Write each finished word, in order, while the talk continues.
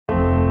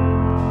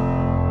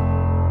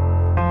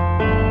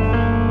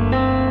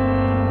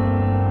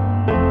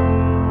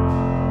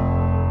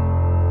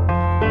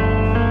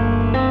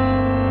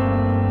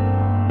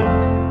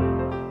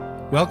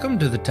Welcome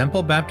to the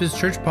Temple Baptist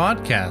Church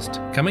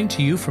podcast, coming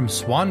to you from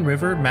Swan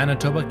River,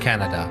 Manitoba,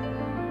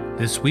 Canada.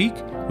 This week,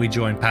 we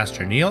join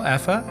Pastor Neil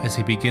Effa as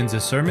he begins a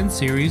sermon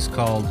series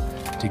called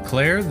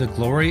Declare the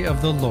Glory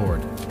of the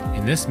Lord,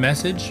 in this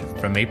message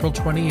from April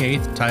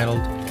 28th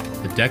titled,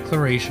 The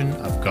Declaration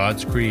of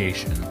God's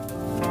Creation. The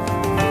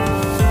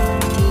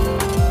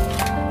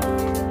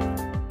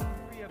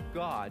glory of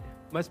God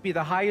must be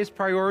the highest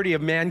priority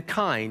of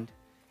mankind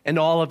and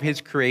all of his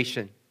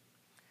creation.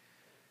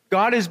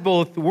 God is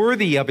both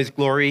worthy of his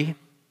glory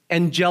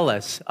and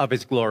jealous of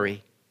his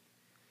glory.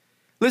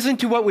 Listen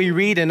to what we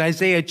read in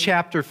Isaiah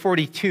chapter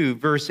 42,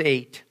 verse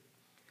 8.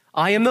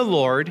 I am the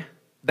Lord,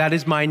 that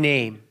is my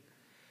name.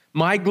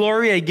 My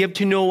glory I give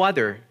to no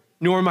other,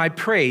 nor my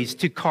praise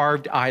to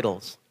carved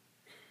idols.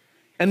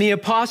 And the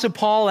Apostle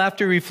Paul,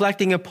 after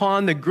reflecting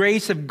upon the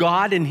grace of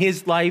God in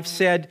his life,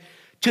 said,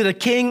 to the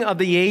King of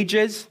the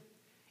ages,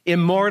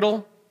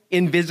 immortal,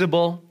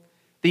 invisible,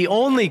 the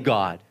only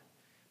God,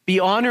 be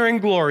honor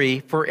and glory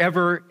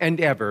forever and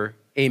ever.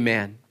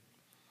 Amen.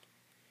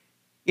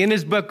 In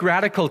his book,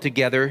 Radical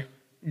Together,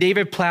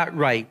 David Platt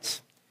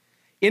writes,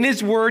 in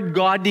his word,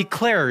 God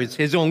declares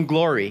his own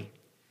glory.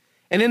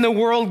 And in the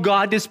world,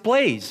 God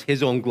displays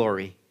his own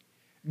glory.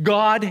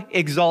 God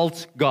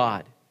exalts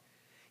God.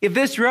 If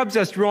this rubs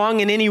us wrong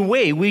in any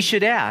way, we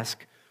should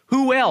ask,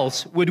 who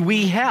else would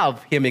we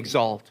have him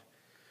exalt?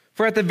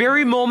 For at the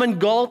very moment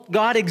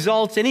God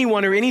exalts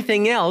anyone or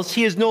anything else,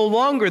 he is no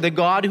longer the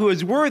God who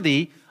is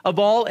worthy of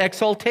all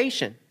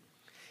exaltation.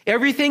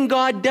 Everything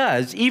God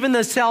does, even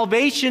the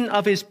salvation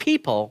of his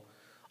people,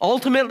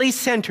 ultimately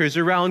centers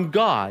around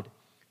God,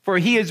 for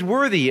he is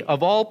worthy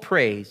of all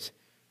praise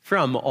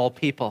from all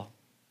people.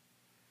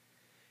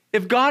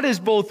 If God is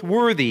both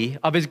worthy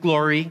of his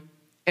glory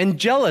and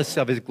jealous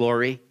of his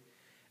glory,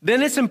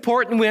 then it's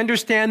important we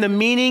understand the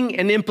meaning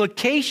and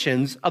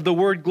implications of the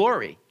word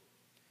glory.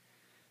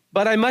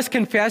 But I must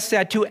confess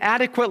that to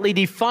adequately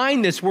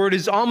define this word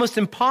is almost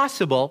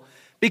impossible,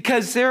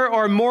 because there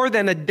are more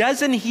than a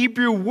dozen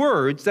Hebrew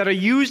words that are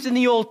used in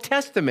the Old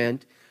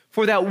Testament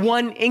for that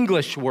one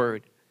English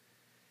word.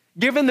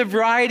 Given the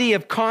variety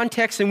of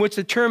contexts in which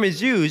the term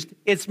is used,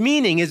 its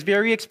meaning is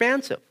very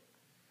expansive.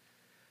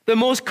 The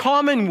most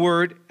common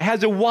word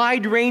has a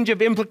wide range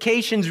of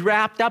implications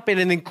wrapped up in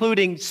it,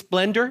 including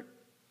splendor,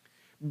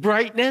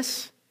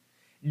 brightness,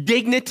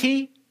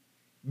 dignity,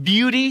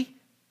 beauty,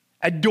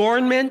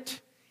 adornment,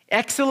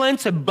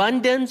 excellence,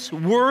 abundance,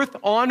 worth,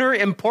 honor,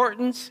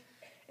 importance,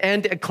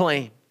 and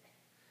acclaim.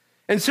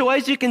 And so,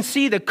 as you can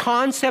see, the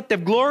concept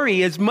of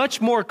glory is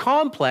much more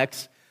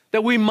complex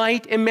than we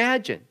might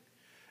imagine.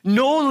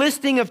 No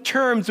listing of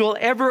terms will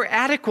ever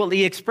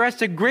adequately express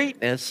the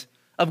greatness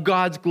of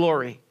God's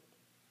glory.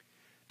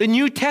 The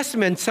New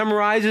Testament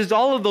summarizes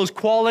all of those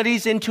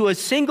qualities into a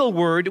single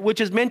word,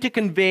 which is meant to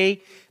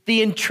convey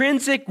the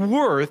intrinsic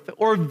worth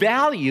or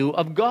value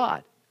of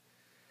God.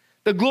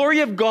 The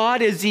glory of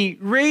God is the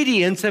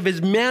radiance of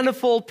his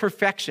manifold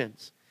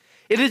perfections.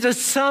 It is a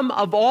sum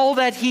of all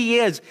that he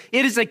is.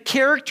 It is a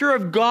character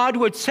of God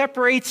which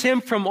separates him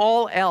from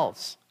all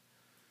else.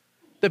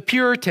 The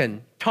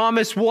Puritan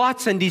Thomas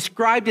Watson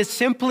described it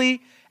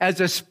simply as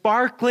a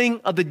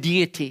sparkling of the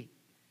deity.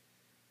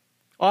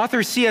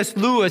 Author C.S.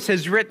 Lewis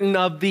has written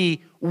of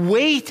the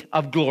weight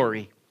of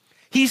glory.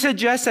 He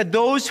suggests that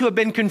those who have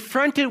been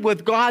confronted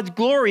with God's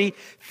glory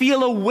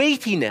feel a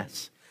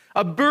weightiness,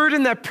 a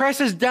burden that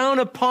presses down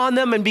upon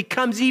them and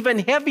becomes even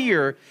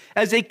heavier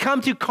as they come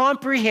to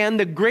comprehend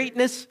the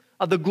greatness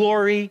of the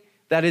glory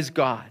that is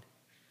God.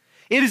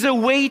 It is a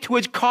weight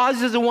which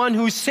causes the one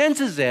who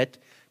senses it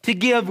to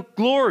give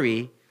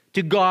glory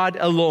to God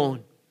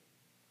alone.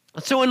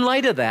 So in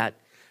light of that,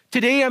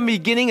 today I'm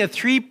beginning a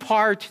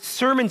 3-part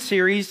sermon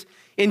series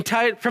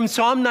from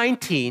Psalm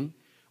 19,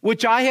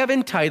 which I have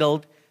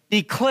entitled,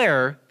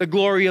 Declare the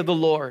Glory of the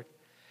Lord.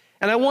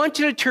 And I want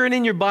you to turn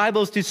in your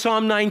Bibles to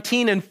Psalm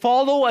 19 and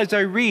follow as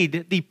I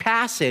read the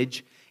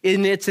passage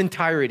in its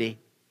entirety.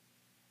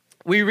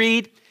 We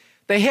read,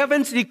 the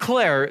heavens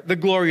declare the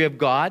glory of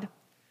God,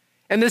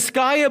 and the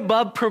sky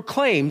above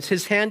proclaims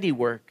his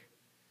handiwork.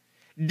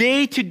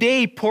 Day to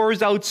day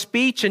pours out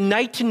speech, and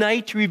night to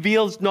night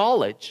reveals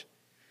knowledge.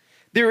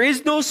 There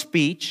is no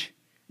speech,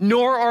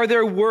 nor are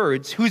there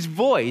words whose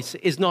voice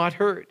is not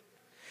heard.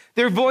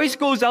 Their voice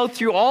goes out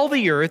through all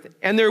the earth,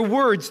 and their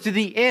words to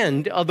the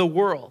end of the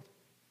world.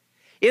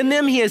 In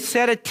them he has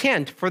set a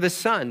tent for the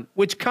sun,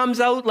 which comes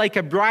out like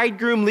a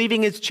bridegroom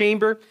leaving his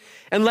chamber,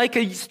 and like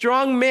a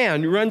strong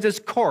man runs its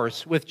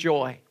course with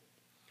joy.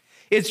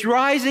 Its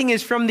rising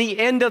is from the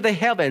end of the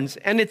heavens,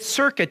 and its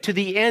circuit to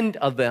the end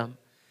of them,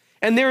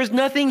 and there is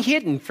nothing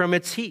hidden from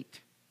its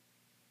heat.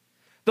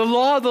 The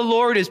law of the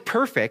Lord is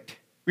perfect,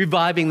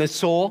 reviving the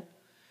soul.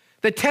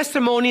 The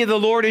testimony of the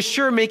Lord is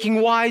sure,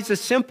 making wise the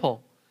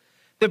simple.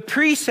 The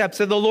precepts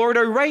of the Lord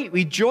are right,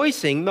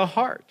 rejoicing the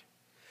heart.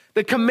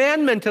 The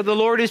commandment of the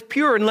Lord is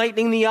pure,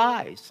 enlightening the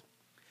eyes.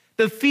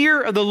 The fear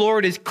of the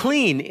Lord is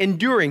clean,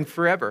 enduring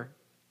forever.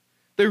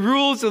 The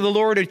rules of the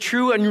Lord are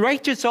true and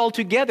righteous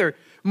altogether.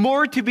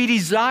 More to be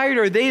desired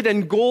are they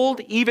than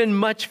gold, even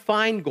much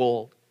fine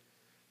gold.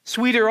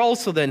 sweeter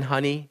also than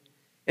honey,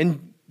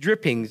 and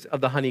drippings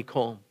of the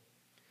honeycomb.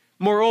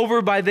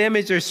 Moreover, by them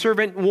is your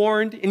servant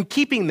warned. In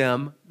keeping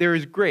them, there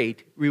is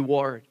great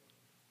reward.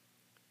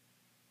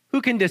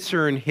 Who can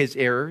discern his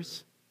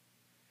errors?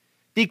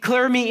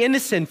 Declare me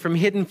innocent from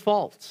hidden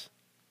faults.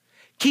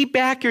 Keep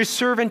back your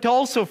servant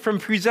also from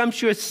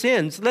presumptuous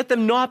sins. Let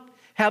them not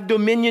have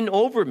dominion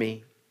over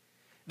me.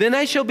 Then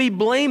I shall be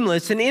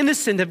blameless and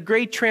innocent of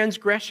great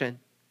transgression.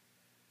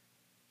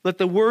 Let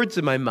the words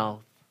of my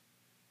mouth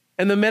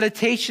and the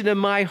meditation of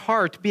my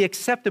heart be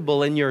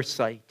acceptable in your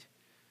sight,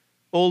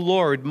 O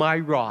Lord, my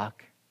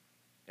rock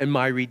and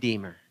my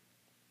redeemer.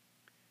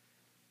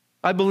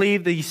 I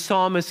believe the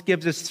psalmist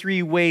gives us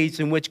three ways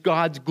in which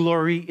God's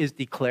glory is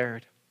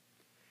declared.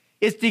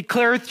 It's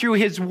declared through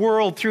his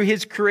world, through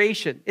his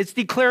creation. It's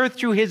declared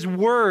through his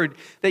word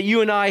that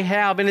you and I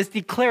have, and it's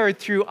declared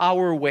through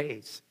our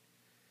ways,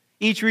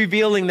 each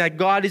revealing that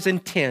God is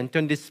intent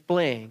on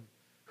displaying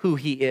who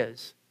he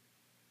is.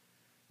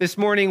 This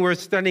morning we're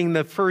studying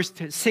the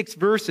first 6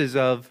 verses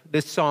of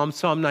this psalm,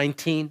 Psalm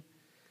 19,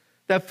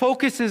 that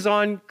focuses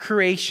on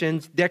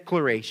creation's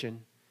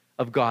declaration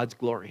of God's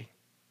glory.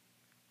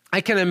 I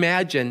can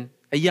imagine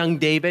a young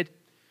David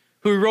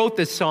who wrote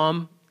this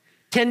psalm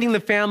tending the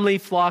family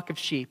flock of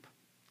sheep.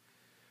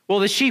 Well,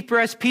 the sheep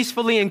rest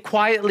peacefully and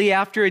quietly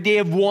after a day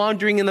of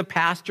wandering in the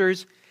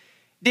pastures.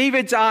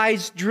 David's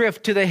eyes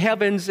drift to the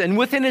heavens, and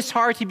within his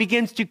heart he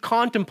begins to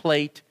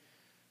contemplate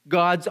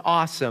God's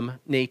awesome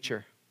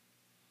nature.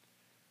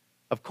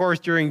 Of course,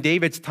 during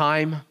David's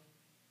time,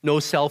 no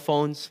cell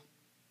phones,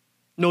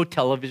 no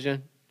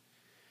television,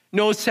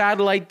 no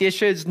satellite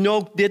dishes,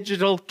 no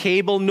digital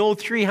cable, no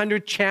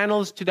 300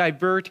 channels to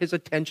divert his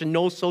attention,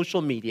 no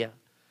social media.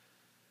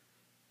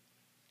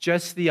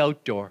 Just the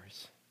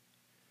outdoors.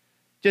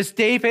 Just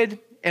David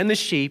and the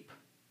sheep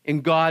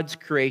in God's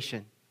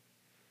creation.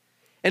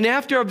 And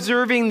after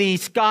observing the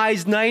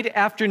skies night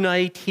after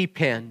night, he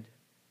penned,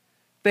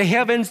 "The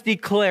heavens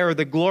declare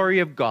the glory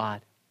of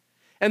God,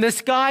 and the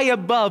sky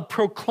above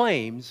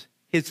proclaims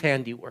his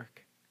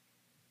handiwork."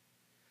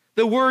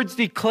 The words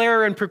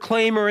declare and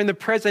proclaim are in the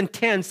present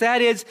tense.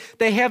 That is,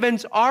 the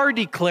heavens are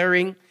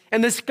declaring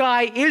and the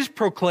sky is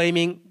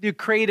proclaiming the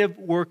creative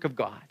work of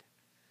God.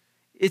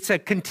 It's a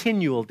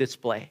continual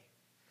display.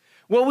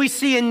 What we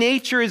see in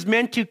nature is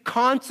meant to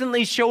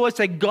constantly show us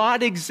that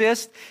God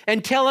exists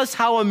and tell us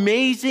how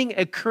amazing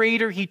a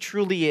creator he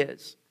truly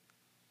is.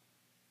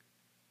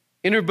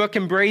 In her book,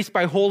 Embraced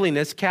by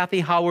Holiness,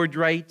 Kathy Howard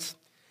writes,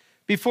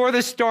 "Before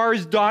the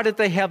stars dotted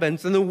the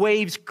heavens and the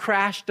waves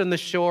crashed on the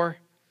shore,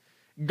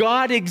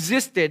 God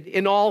existed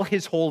in all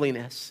his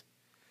holiness.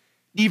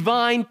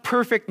 Divine,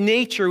 perfect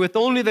nature with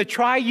only the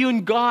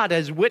triune God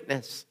as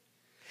witness.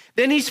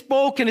 Then he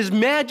spoke and his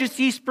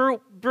majesty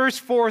burst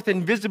forth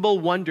in visible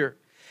wonder.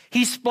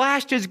 He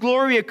splashed his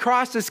glory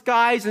across the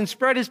skies and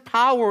spread his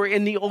power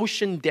in the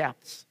ocean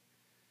depths.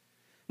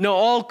 Now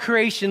all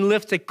creation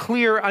lifts a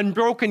clear,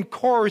 unbroken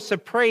chorus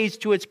of praise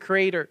to its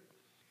creator.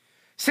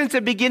 Since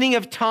the beginning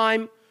of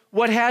time,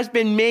 what has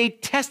been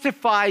made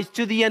testifies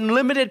to the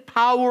unlimited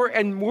power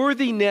and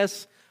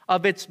worthiness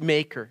of its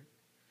maker.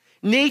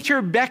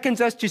 Nature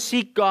beckons us to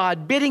seek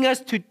God, bidding us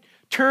to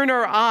turn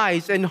our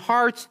eyes and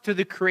hearts to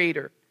the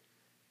creator.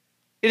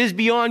 It is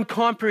beyond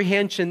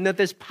comprehension that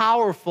this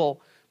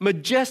powerful,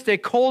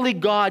 majestic, holy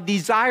God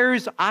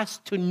desires us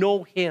to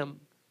know him,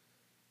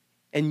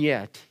 and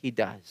yet he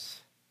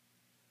does.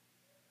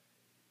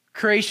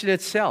 Creation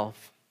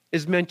itself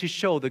is meant to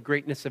show the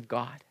greatness of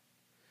God.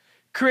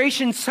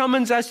 Creation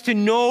summons us to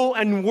know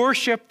and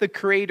worship the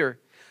Creator.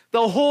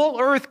 The whole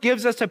earth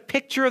gives us a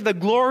picture of the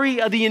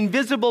glory of the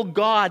invisible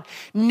God.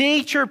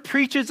 Nature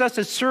preaches us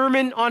a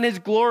sermon on his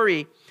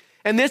glory,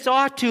 and this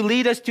ought to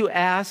lead us to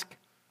ask,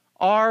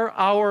 are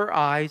our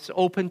eyes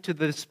open to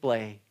the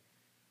display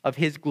of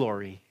his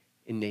glory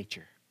in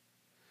nature?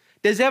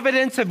 Does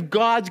evidence of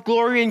God's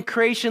glory in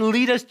creation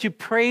lead us to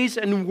praise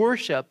and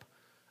worship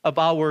of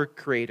our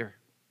Creator?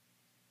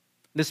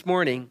 This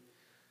morning,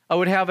 I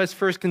would have us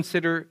first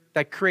consider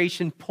that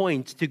creation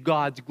points to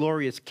God's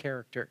glorious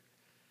character.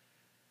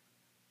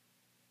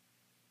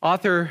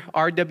 Author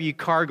R.W.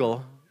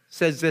 Cargill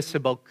says this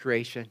about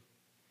creation.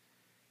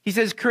 He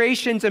says,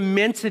 creation's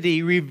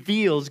immensity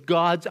reveals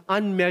God's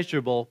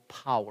unmeasurable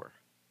power.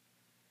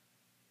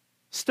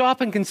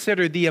 Stop and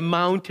consider the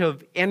amount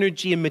of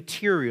energy and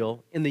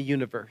material in the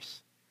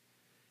universe.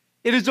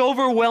 It is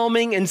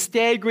overwhelming and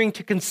staggering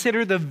to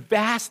consider the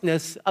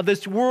vastness of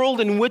this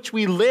world in which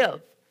we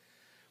live,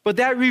 but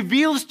that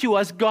reveals to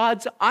us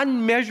God's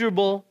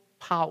unmeasurable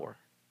power.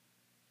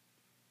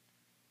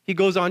 He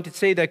goes on to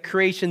say that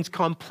creation's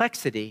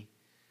complexity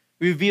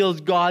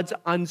reveals God's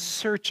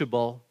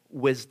unsearchable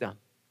wisdom.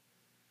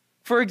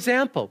 For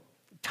example,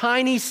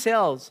 tiny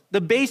cells,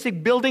 the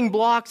basic building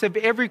blocks of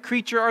every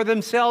creature, are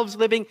themselves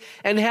living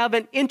and have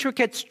an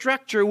intricate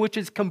structure which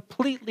is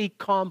completely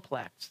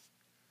complex.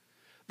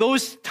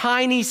 Those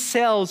tiny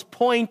cells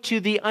point to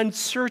the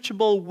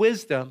unsearchable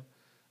wisdom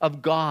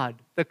of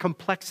God, the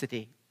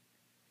complexity.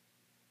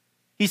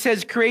 He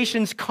says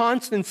creation's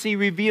constancy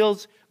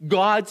reveals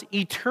God's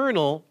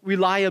eternal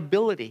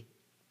reliability.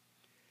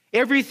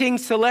 Everything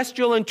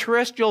celestial and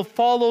terrestrial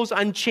follows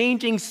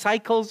unchanging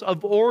cycles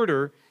of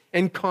order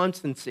and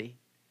constancy.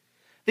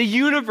 The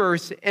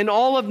universe and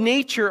all of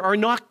nature are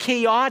not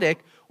chaotic,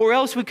 or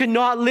else we could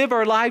not live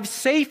our lives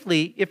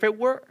safely if it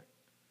were.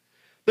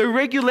 The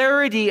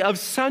regularity of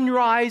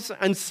sunrise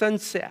and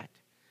sunset,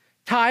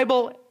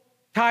 tidal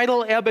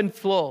ebb and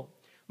flow,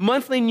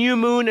 monthly new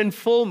moon and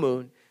full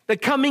moon, the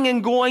coming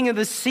and going of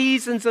the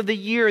seasons of the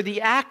year,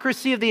 the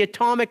accuracy of the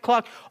atomic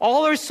clock,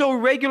 all are so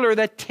regular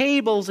that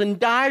tables and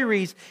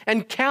diaries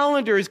and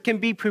calendars can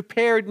be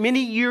prepared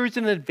many years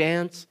in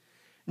advance,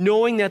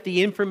 knowing that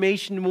the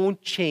information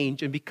won't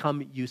change and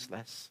become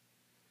useless.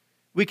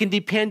 We can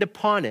depend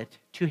upon it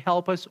to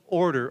help us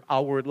order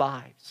our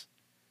lives.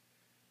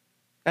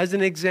 As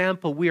an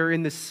example, we are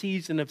in the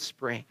season of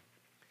spring.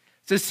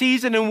 It's a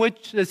season in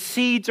which the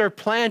seeds are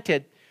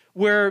planted,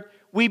 where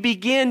we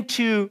begin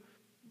to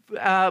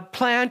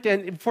plant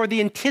and for the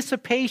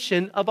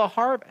anticipation of a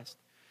harvest.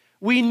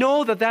 We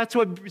know that that's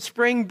what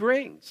spring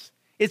brings.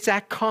 It's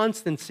that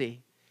constancy,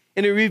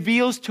 and it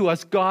reveals to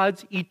us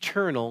God's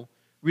eternal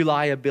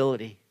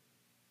reliability.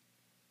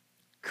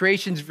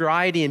 Creation's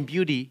variety and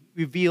beauty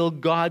reveal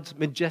God's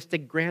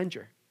majestic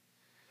grandeur.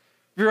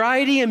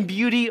 Variety and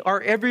beauty are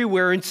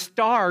everywhere in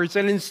stars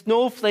and in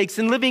snowflakes,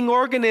 in living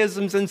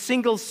organisms and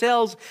single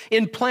cells,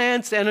 in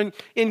plants and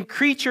in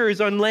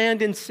creatures on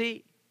land and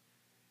sea,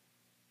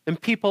 and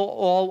people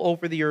all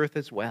over the earth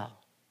as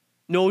well.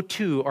 No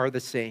two are the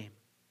same.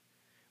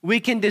 We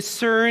can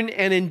discern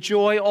and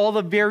enjoy all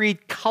the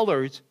varied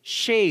colors,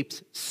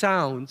 shapes,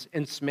 sounds,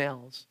 and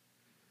smells,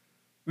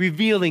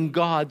 revealing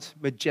God's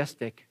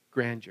majestic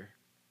grandeur.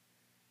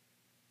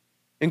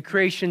 And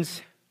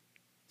creation's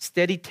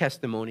steady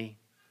testimony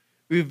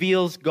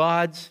reveals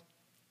God's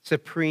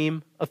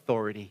supreme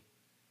authority.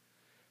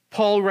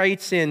 Paul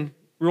writes in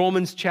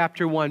Romans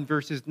chapter 1,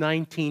 verses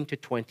 19 to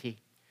 20,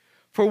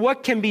 "For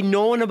what can be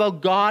known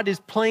about God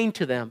is plain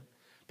to them,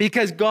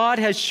 because God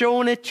has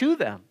shown it to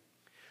them.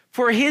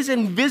 For his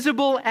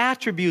invisible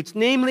attributes,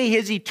 namely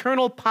his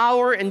eternal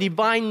power and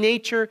divine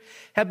nature,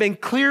 have been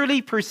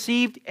clearly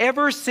perceived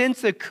ever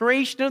since the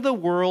creation of the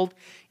world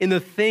in the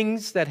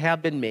things that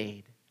have been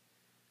made.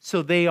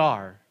 So they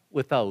are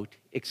without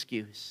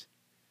excuse."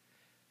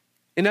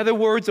 In other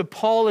words,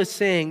 Paul is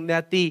saying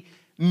that the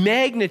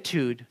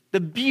magnitude, the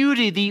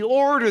beauty, the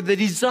order, the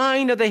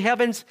design of the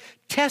heavens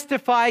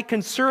testify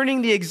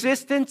concerning the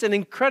existence and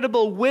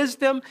incredible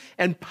wisdom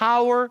and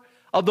power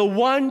of the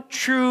one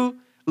true,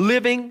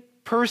 living,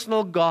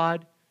 personal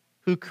God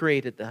who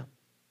created them.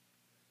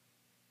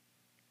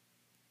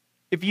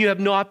 If you have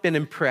not been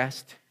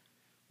impressed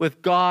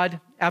with God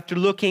after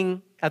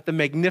looking at the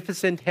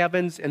magnificent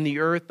heavens and the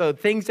earth, the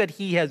things that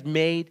he has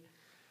made,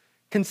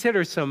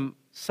 consider some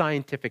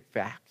scientific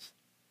facts.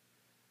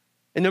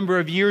 A number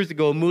of years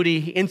ago,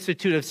 Moody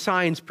Institute of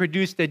Science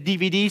produced a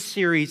DVD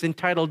series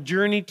entitled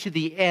Journey to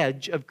the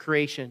Edge of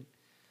Creation.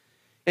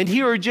 And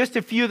here are just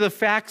a few of the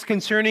facts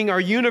concerning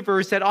our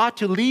universe that ought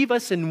to leave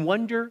us in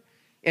wonder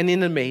and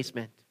in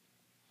amazement.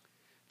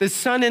 The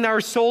sun in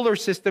our solar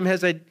system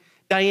has a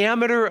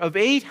diameter of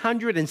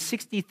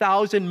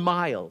 860,000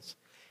 miles,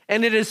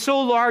 and it is so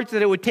large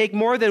that it would take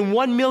more than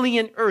 1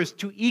 million Earths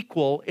to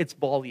equal its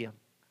volume.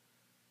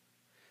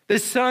 The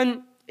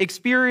sun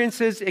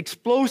experiences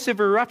explosive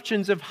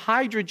eruptions of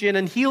hydrogen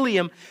and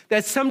helium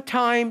that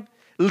sometimes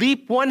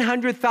leap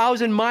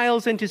 100,000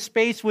 miles into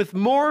space with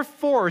more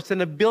force than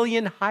 1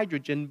 billion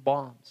hydrogen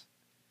bombs.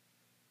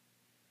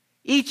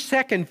 Each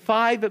second,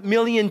 5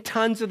 million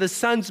tons of the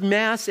sun's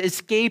mass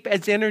escape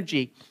as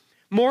energy,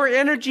 more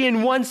energy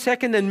in 1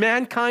 second than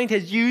mankind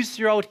has used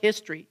throughout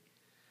history.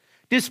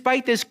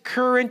 Despite this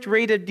current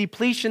rate of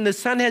depletion, the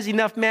sun has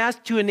enough mass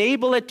to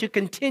enable it to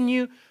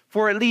continue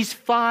for at least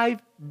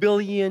 5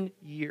 billion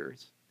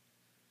years.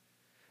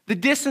 The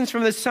distance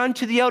from the sun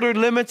to the outer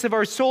limits of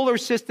our solar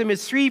system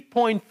is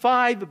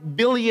 3.5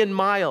 billion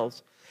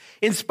miles.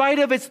 In spite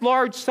of its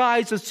large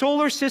size, the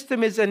solar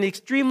system is an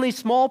extremely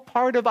small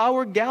part of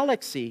our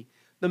galaxy,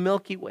 the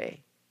Milky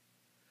Way.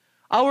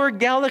 Our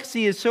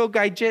galaxy is so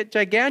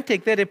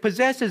gigantic that it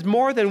possesses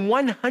more than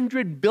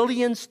 100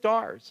 billion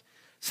stars,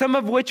 some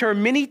of which are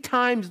many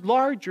times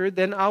larger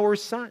than our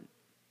sun.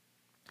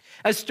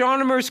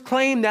 Astronomers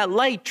claim that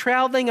light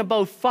traveling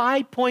about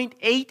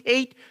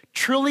 5.88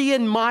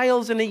 trillion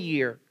miles in a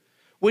year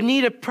would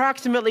need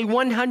approximately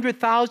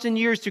 100,000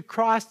 years to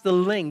cross the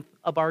length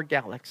of our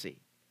galaxy.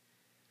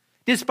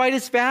 Despite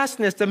its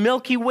vastness, the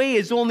Milky Way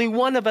is only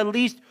one of at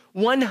least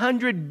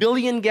 100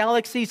 billion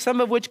galaxies,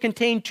 some of which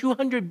contain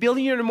 200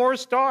 billion or more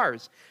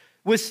stars,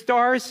 with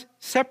stars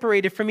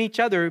separated from each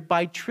other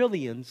by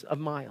trillions of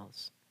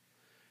miles.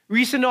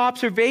 Recent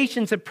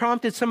observations have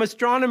prompted some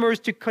astronomers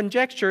to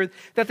conjecture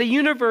that the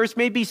universe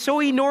may be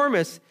so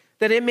enormous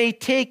that it may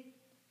take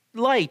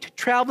light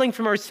traveling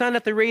from our sun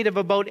at the rate of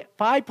about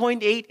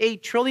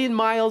 5.88 trillion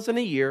miles in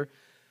a year,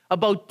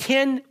 about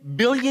 10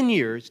 billion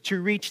years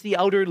to reach the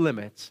outer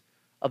limits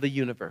of the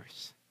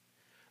universe.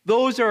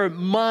 Those are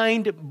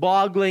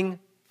mind-boggling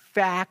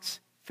facts,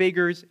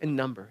 figures, and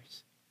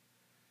numbers.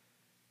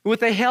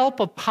 With the help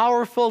of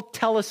powerful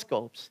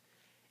telescopes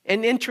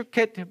and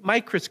intricate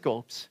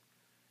microscopes,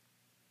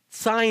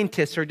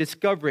 scientists are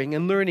discovering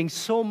and learning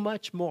so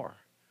much more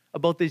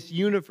about this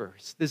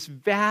universe, this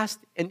vast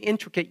and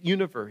intricate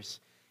universe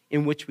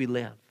in which we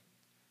live.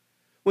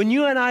 When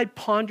you and I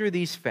ponder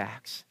these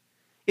facts,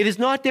 it is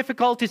not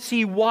difficult to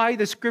see why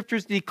the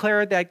scriptures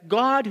declare that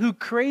God who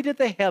created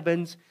the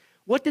heavens,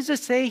 what does it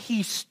say?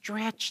 He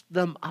stretched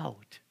them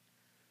out.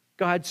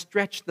 God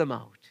stretched them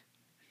out.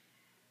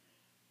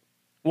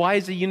 Why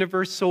is the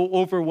universe so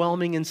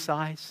overwhelming in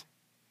size?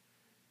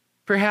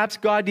 Perhaps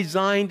God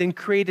designed and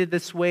created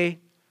this way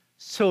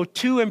so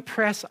to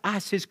impress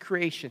us, his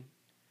creation,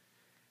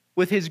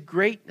 with his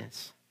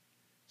greatness,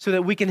 so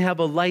that it can have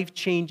a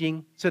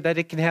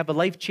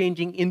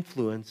life-changing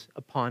influence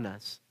upon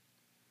us.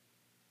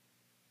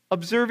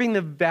 Observing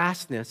the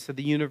vastness of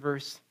the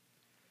universe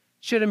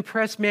should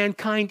impress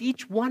mankind,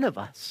 each one of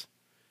us,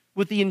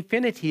 with the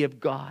infinity of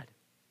God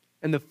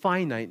and the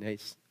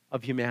finiteness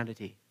of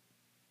humanity.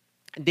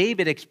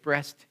 David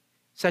expressed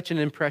such an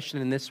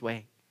impression in this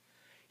way.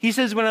 He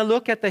says, when I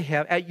look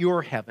at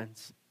your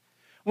heavens,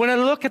 when I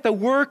look at the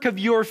work of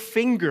your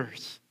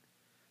fingers,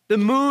 the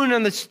moon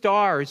and the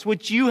stars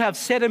which you have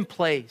set in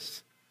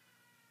place,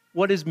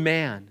 what is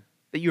man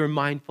that you are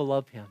mindful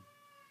of him?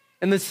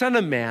 And the Son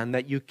of Man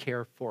that you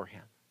care for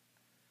him.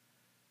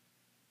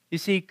 You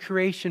see,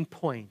 creation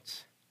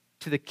points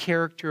to the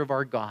character of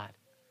our God,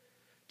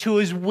 to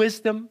his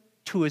wisdom,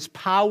 to his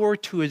power,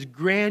 to his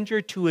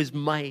grandeur, to his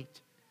might.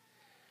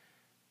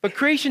 But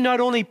creation not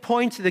only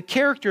points to the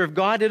character of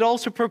God, it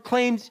also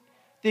proclaims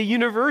the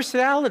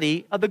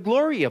universality of the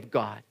glory of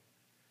God.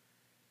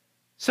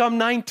 Psalm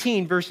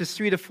 19, verses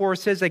 3-4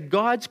 says that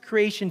God's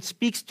creation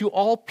speaks to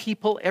all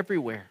people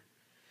everywhere.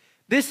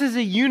 This is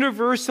a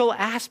universal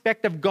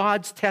aspect of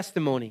God's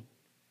testimony.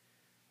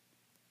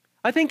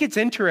 I think it's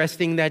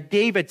interesting that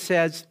David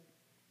says,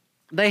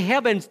 the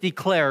heavens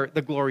declare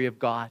the glory of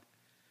God,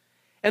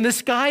 and the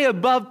sky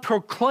above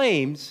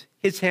proclaims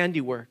his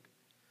handiwork.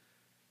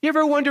 You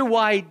ever wonder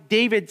why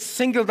David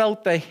singled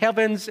out the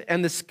heavens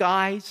and the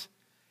skies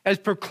as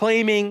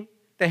proclaiming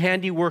the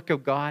handiwork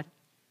of God?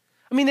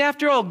 I mean,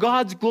 after all,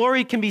 God's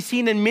glory can be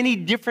seen in many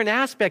different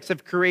aspects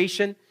of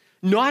creation,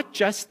 not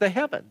just the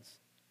heavens.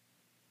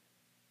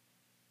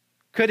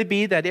 Could it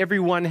be that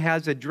everyone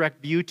has a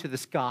direct view to the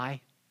sky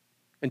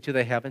and to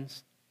the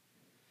heavens?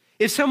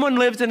 If someone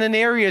lives in an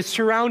area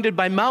surrounded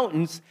by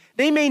mountains,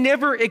 they may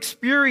never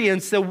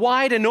experience the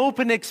wide and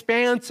open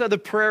expanse of the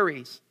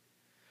prairies.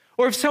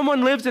 Or if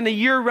someone lives in a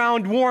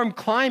year-round warm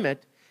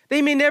climate,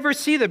 they may never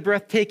see the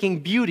breathtaking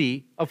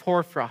beauty of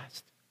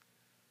hoarfrost.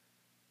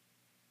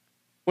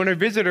 When our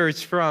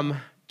visitors from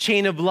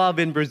Chain of Love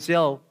in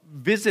Brazil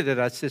visited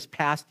us this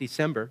past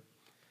December,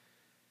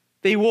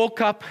 they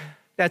woke up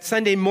that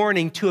Sunday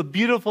morning to a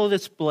beautiful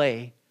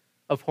display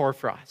of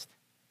hoarfrost.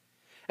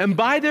 And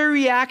by their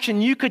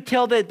reaction, you could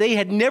tell that they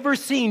had never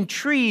seen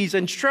trees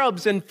and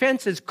shrubs and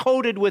fences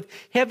coated with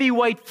heavy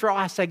white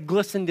frost that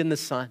glistened in the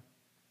sun.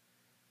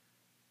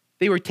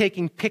 They were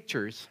taking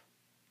pictures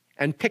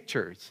and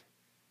pictures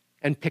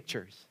and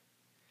pictures.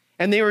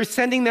 And they were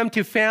sending them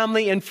to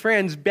family and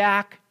friends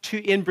back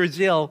in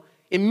Brazil,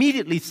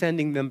 immediately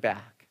sending them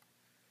back.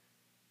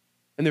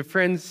 And their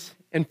friends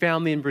and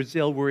family in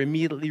Brazil were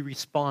immediately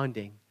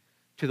responding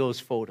to those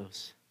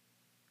photos.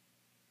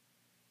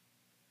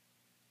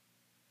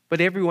 But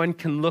everyone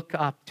can look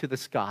up to the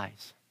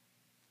skies,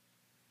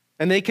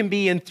 and they can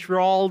be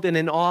enthralled and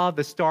in awe of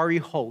the starry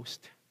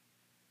host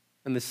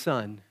and the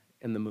sun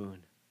and the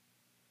moon.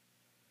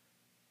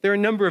 There are a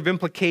number of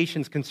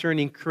implications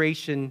concerning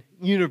creation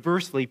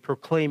universally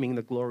proclaiming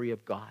the glory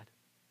of God.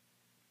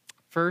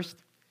 First,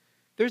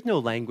 there's no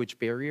language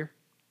barrier.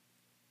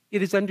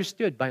 It is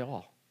understood by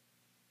all.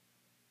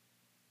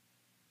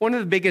 One of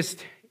the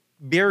biggest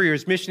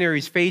barriers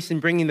missionaries face in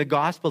bringing the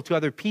gospel to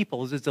other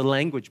peoples is the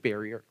language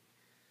barrier.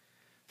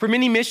 For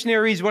many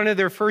missionaries, one of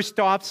their first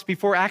stops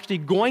before actually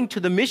going to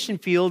the mission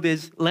field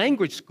is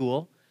language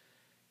school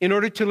in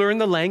order to learn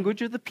the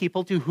language of the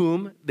people to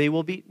whom they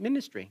will be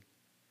ministering.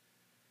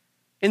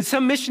 And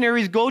some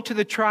missionaries go to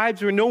the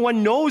tribes where no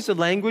one knows the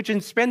language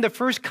and spend the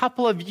first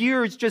couple of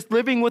years just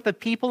living with the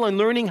people and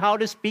learning how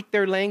to speak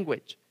their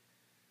language.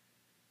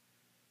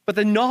 But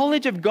the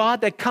knowledge of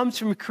God that comes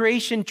from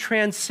creation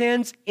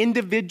transcends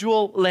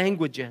individual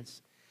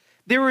languages.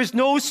 There is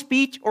no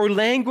speech or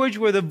language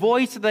where the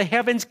voice of the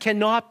heavens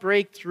cannot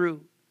break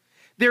through.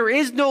 There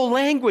is no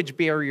language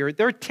barrier.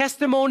 Their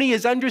testimony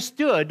is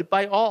understood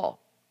by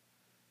all.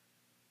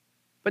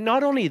 But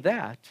not only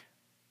that,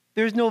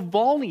 there's no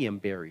volume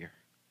barrier.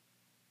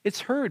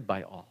 It's heard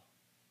by all.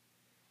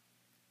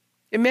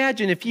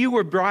 Imagine if you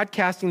were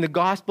broadcasting the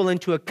gospel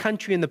into a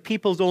country in the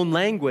people's own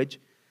language,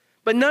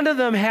 but none of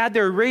them had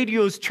their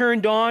radios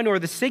turned on or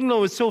the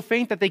signal was so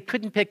faint that they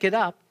couldn't pick it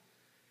up.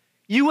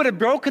 You would have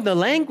broken the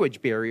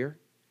language barrier,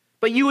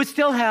 but you would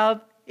still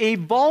have a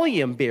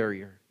volume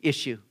barrier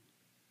issue.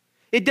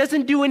 It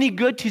doesn't do any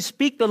good to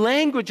speak the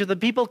language if the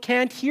people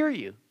can't hear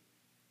you.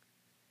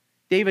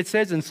 David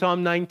says in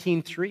Psalm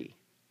 19:3,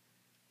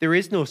 there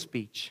is no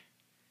speech,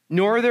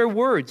 nor are there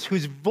words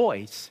whose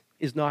voice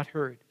is not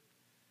heard.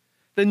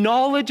 The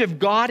knowledge of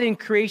God in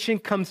creation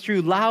comes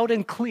through loud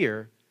and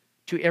clear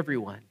to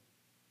everyone.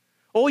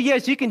 Oh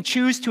yes, you can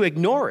choose to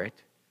ignore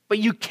it, but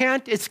you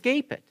can't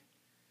escape it.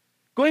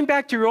 Going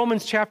back to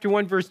Romans chapter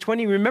 1, verse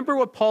 20, remember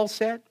what Paul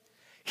said?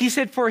 He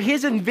said, for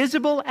his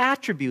invisible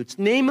attributes,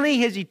 namely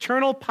his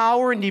eternal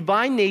power and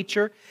divine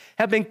nature,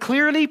 have been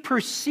clearly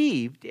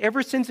perceived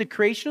ever since the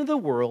creation of the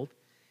world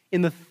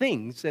in the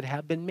things that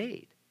have been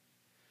made.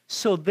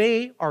 So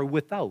they are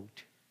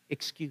without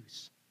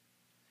excuse.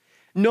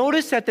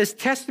 Notice that this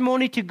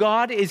testimony to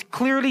God is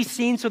clearly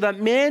seen so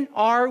that men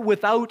are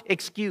without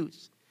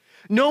excuse.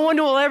 No one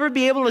will ever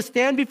be able to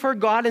stand before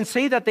God and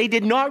say that they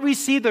did not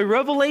receive the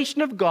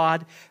revelation of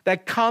God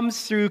that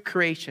comes through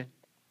creation.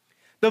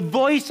 The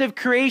voice of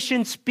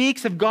creation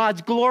speaks of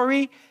God's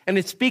glory, and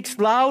it speaks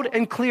loud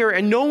and clear,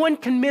 and no one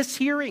can miss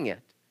hearing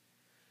it.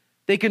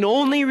 They can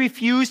only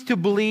refuse to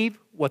believe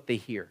what they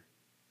hear.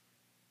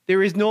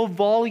 There is no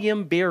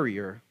volume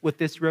barrier with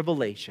this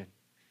revelation.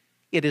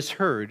 It is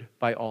heard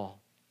by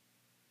all.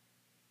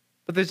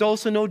 But there's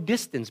also no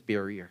distance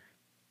barrier.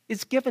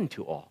 It's given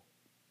to all.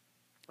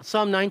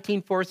 Psalm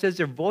 19:4 says,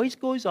 their voice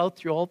goes out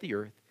through all the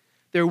earth,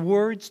 their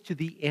words to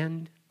the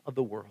end of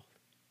the world.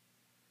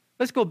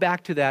 Let's go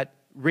back to that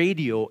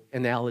radio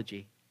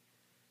analogy.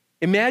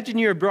 Imagine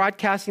you're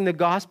broadcasting the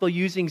gospel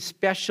using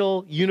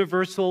special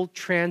universal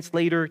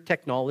translator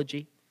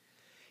technology.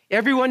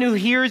 Everyone who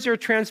hears your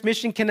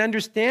transmission can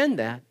understand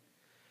that.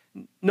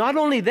 Not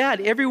only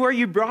that, everywhere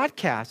you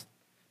broadcast,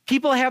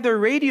 people have their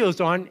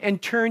radios on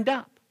and turned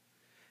up.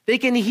 They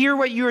can hear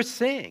what you're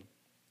saying.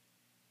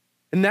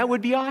 And that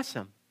would be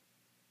awesome.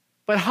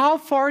 But how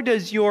far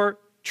does your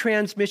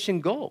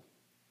transmission go?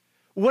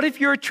 What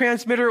if your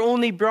transmitter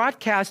only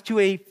broadcasts to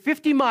a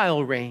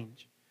 50-mile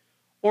range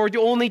or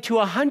only to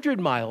a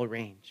 100-mile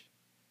range?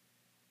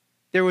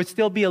 There would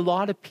still be a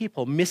lot of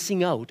people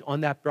missing out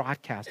on that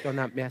broadcast, on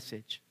that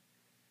message.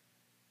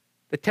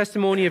 The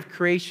testimony of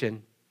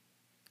creation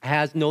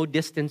has no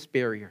distance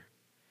barrier.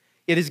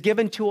 It is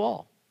given to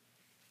all.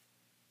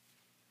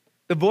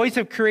 The voice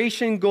of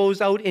creation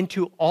goes out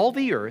into all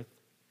the earth,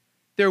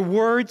 their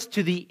words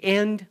to the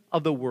end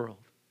of the world.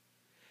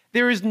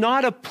 There is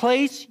not a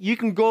place you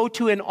can go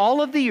to in all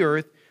of the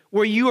earth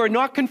where you are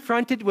not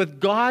confronted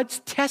with God's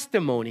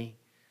testimony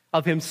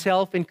of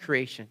himself in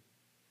creation.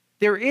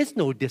 There is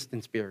no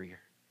distance barrier.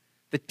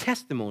 The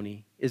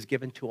testimony is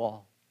given to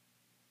all.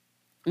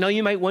 Now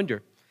you might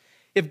wonder,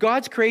 if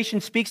God's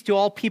creation speaks to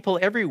all people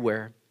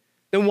everywhere,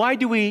 then why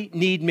do we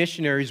need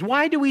missionaries?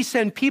 Why do we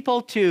send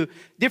people to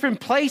different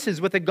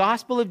places with the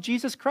gospel of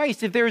Jesus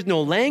Christ? If there is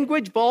no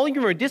language,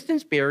 volume, or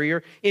distance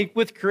barrier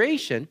with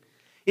creation,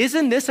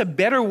 isn't this a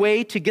better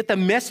way to get the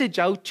message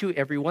out to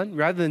everyone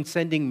rather than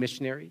sending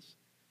missionaries?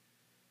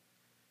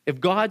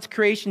 If God's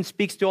creation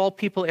speaks to all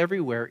people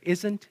everywhere,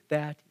 isn't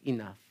that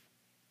enough?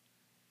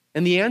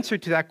 And the answer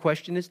to that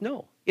question is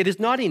no. It is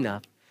not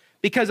enough.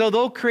 Because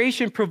although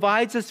creation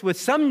provides us with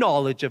some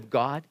knowledge of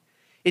God,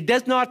 it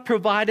does not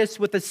provide us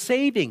with a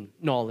saving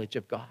knowledge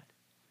of God.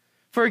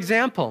 For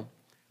example,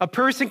 a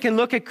person can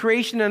look at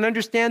creation and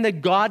understand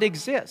that God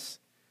exists.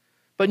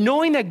 But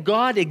knowing that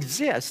God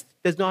exists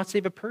does not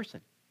save a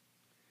person.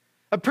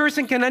 A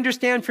person can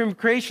understand from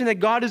creation that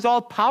God is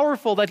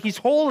all-powerful, that he's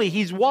holy,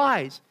 he's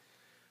wise.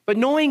 But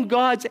knowing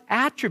God's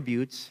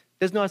attributes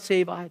does not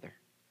save either.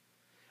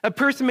 A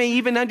person may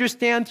even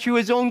understand through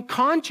his own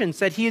conscience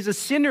that he is a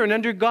sinner and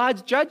under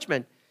God's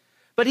judgment.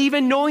 But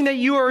even knowing that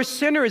you are a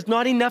sinner is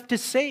not enough to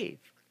save.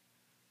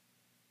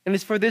 And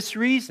it's for this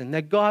reason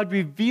that God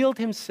revealed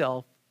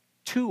himself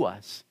to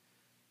us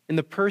in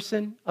the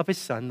person of his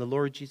Son, the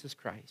Lord Jesus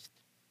Christ,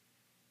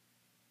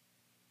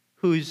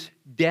 whose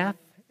death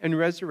and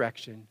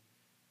resurrection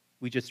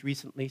we just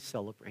recently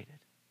celebrated.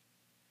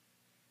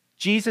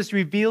 Jesus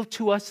revealed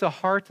to us the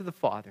heart of the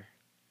Father,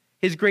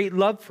 his great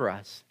love for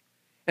us.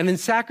 And in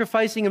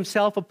sacrificing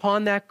himself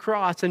upon that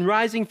cross and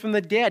rising from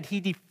the dead, he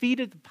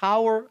defeated the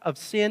power of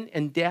sin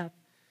and death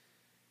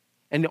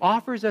and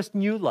offers us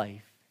new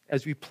life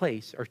as we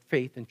place our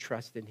faith and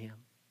trust in him.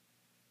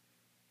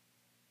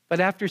 But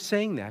after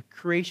saying that,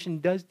 creation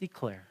does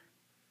declare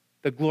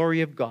the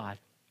glory of God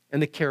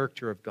and the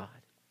character of God.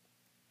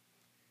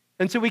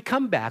 And so we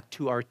come back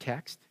to our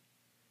text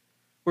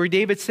where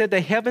David said,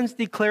 the heavens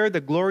declare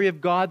the glory of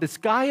God, the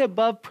sky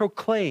above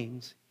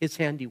proclaims his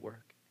handiwork.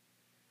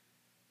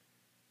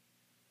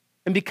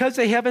 And because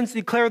the heavens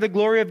declare the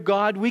glory of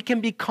God, we can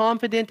be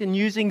confident in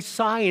using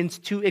science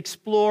to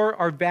explore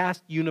our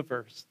vast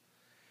universe.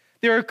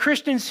 There are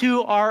Christians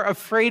who are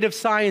afraid of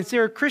science.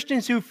 There are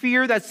Christians who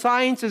fear that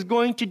science is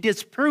going to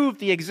disprove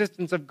the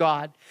existence of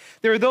God.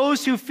 There are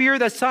those who fear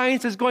that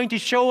science is going to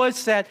show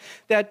us that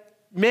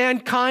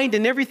mankind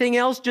and everything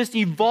else just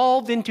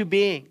evolved into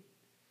being.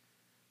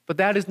 But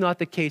that is not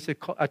the case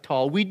at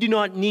all. We do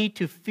not need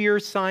to fear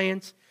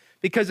science,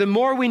 because the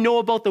more we know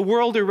about the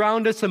world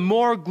around us, the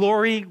more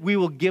glory we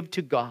will give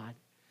to God.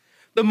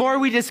 The more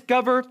we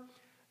discover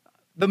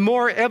the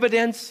more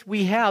evidence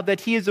we have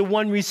that he is the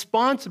one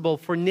responsible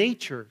for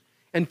nature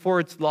and for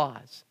its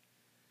laws.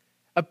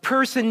 A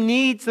person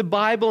needs the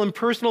Bible and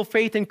personal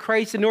faith in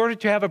Christ in order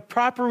to have a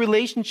proper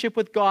relationship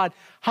with God.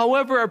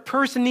 However, a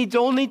person needs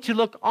only to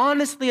look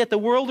honestly at the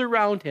world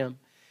around him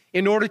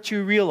in order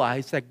to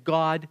realize that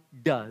God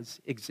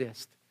does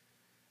exist.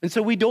 And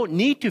so we don't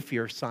need to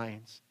fear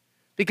science,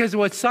 because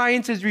what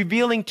science is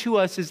revealing to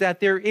us is that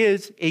there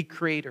is a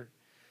creator.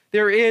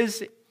 There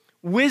is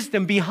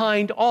wisdom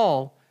behind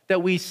all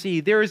that we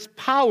see. There is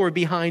power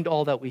behind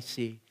all that we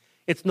see.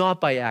 It's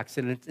not by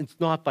accident. It's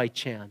not by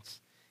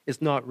chance.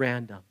 It's not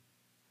random.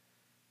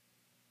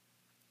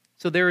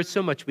 So there is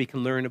so much we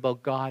can learn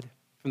about God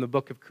from the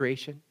book of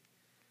creation.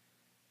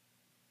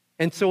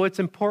 And so it's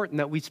important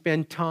that we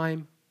spend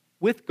time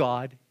with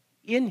God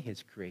in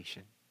his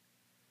creation,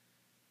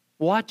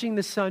 watching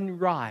the sun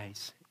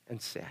rise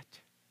and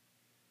set,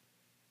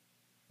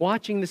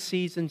 watching the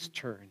seasons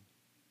turn,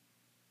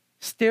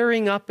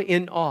 staring up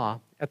in awe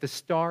at the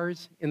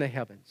stars in the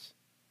heavens,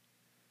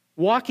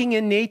 walking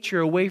in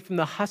nature away from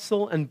the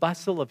hustle and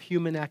bustle of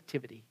human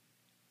activity,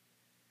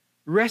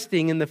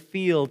 resting in the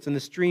fields and the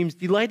streams,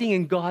 delighting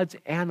in God's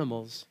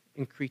animals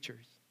and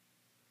creatures.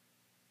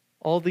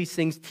 All these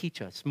things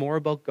teach us more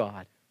about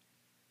God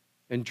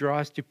and draw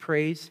us to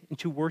praise and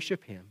to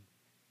worship him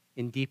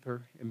in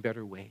deeper and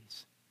better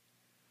ways.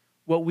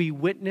 What we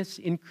witness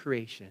in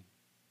creation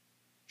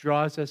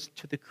draws us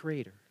to the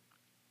Creator.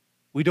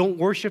 We don't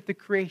worship the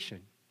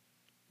creation.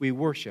 We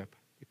worship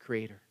the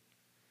Creator.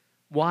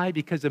 Why?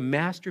 Because a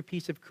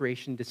masterpiece of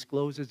creation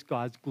discloses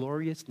God's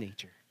glorious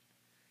nature,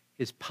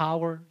 his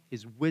power,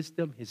 his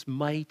wisdom, his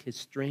might, his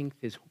strength,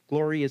 his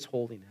glory, his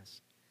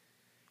holiness,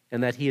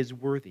 and that he is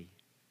worthy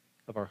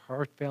of our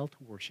heartfelt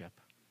worship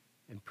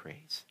and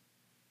praise.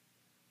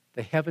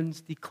 The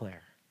heavens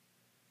declare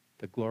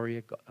the glory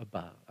of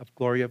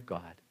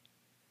God,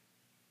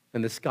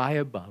 and the sky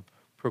above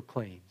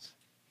proclaims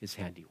his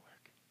handiwork.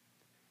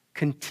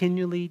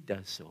 Continually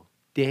does so,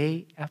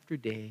 day after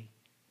day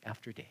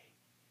after day.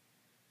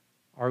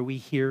 Are we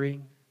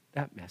hearing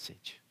that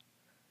message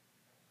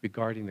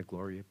regarding the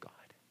glory of God?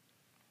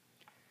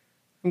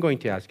 I'm going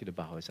to ask you to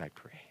bow as I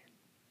pray.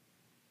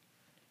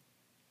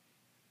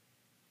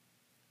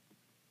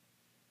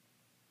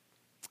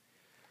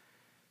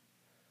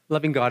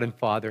 Loving God and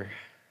Father,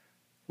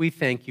 we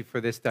thank you for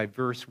this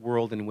diverse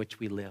world in which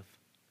we live.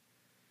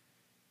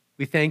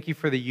 We thank you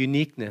for the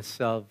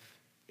uniqueness of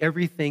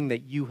everything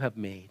that you have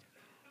made,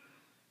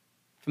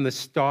 from the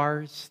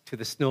stars to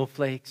the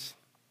snowflakes,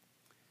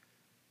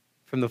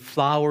 from the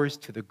flowers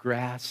to the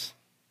grass,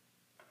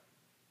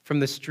 from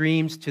the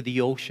streams to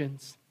the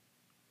oceans,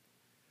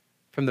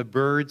 from the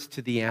birds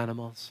to the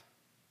animals,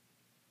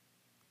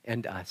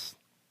 and us.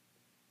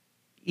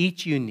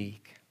 Each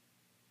unique,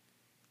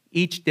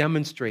 each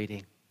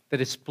demonstrating the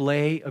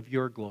display of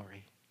your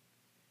glory.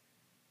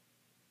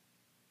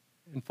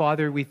 And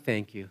Father, we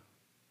thank you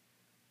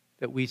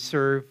that we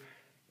serve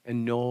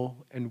and know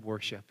and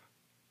worship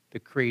the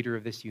Creator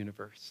of this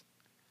universe.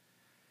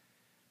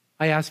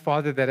 I ask,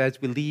 Father, that as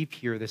we leave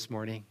here this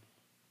morning,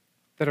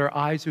 that our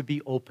eyes would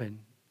be open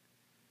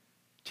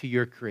to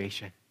your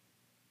creation,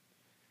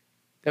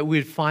 that we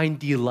would find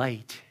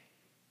delight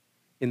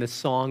in the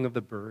song of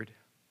the bird.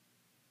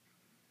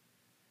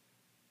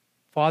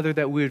 Father,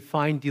 that we would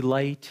find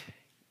delight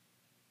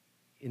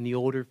in the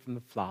odor from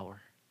the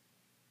flower.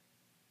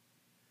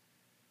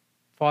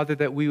 Father,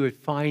 that we would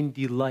find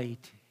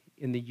delight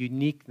in the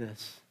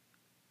uniqueness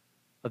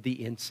of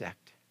the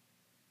insect.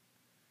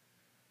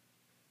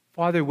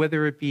 Father,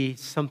 whether it be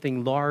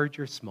something large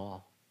or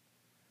small,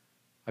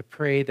 I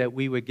pray that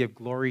we would give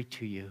glory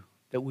to you,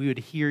 that we would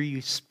hear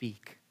you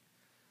speak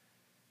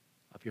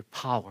of your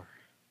power,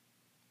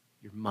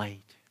 your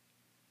might,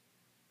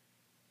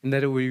 and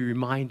that it would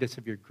remind us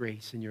of your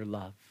grace and your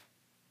love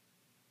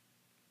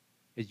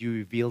as you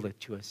revealed it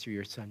to us through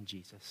your Son,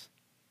 Jesus.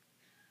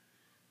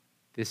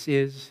 This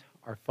is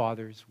our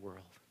Father's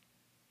world.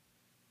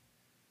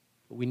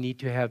 But we need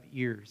to have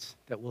ears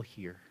that will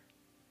hear,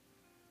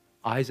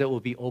 eyes that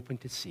will be open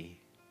to see,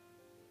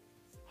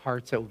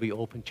 hearts that will be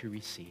open to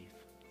receive.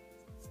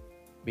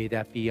 May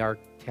that be our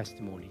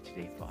testimony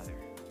today, Father,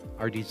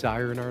 our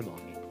desire and our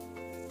longing.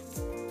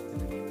 In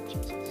the name of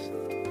Jesus.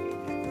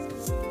 Amen.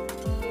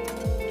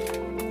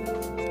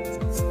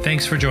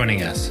 Thanks for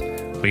joining us.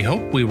 We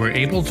hope we were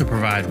able to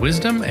provide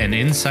wisdom and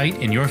insight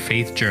in your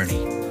faith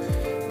journey.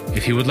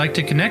 If you would like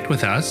to connect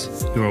with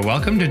us, you are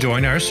welcome to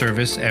join our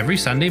service every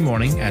Sunday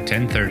morning at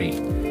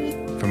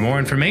 10:30. For more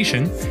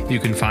information, you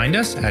can find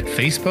us at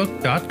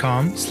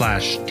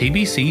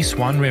facebook.com/TBC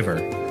Swan River.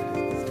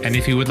 And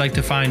if you would like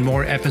to find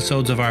more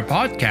episodes of our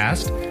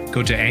podcast,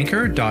 go to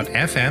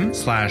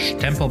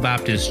anchor.fm/Temple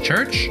Baptist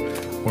Church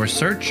or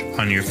search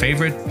on your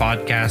favorite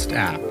podcast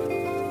app.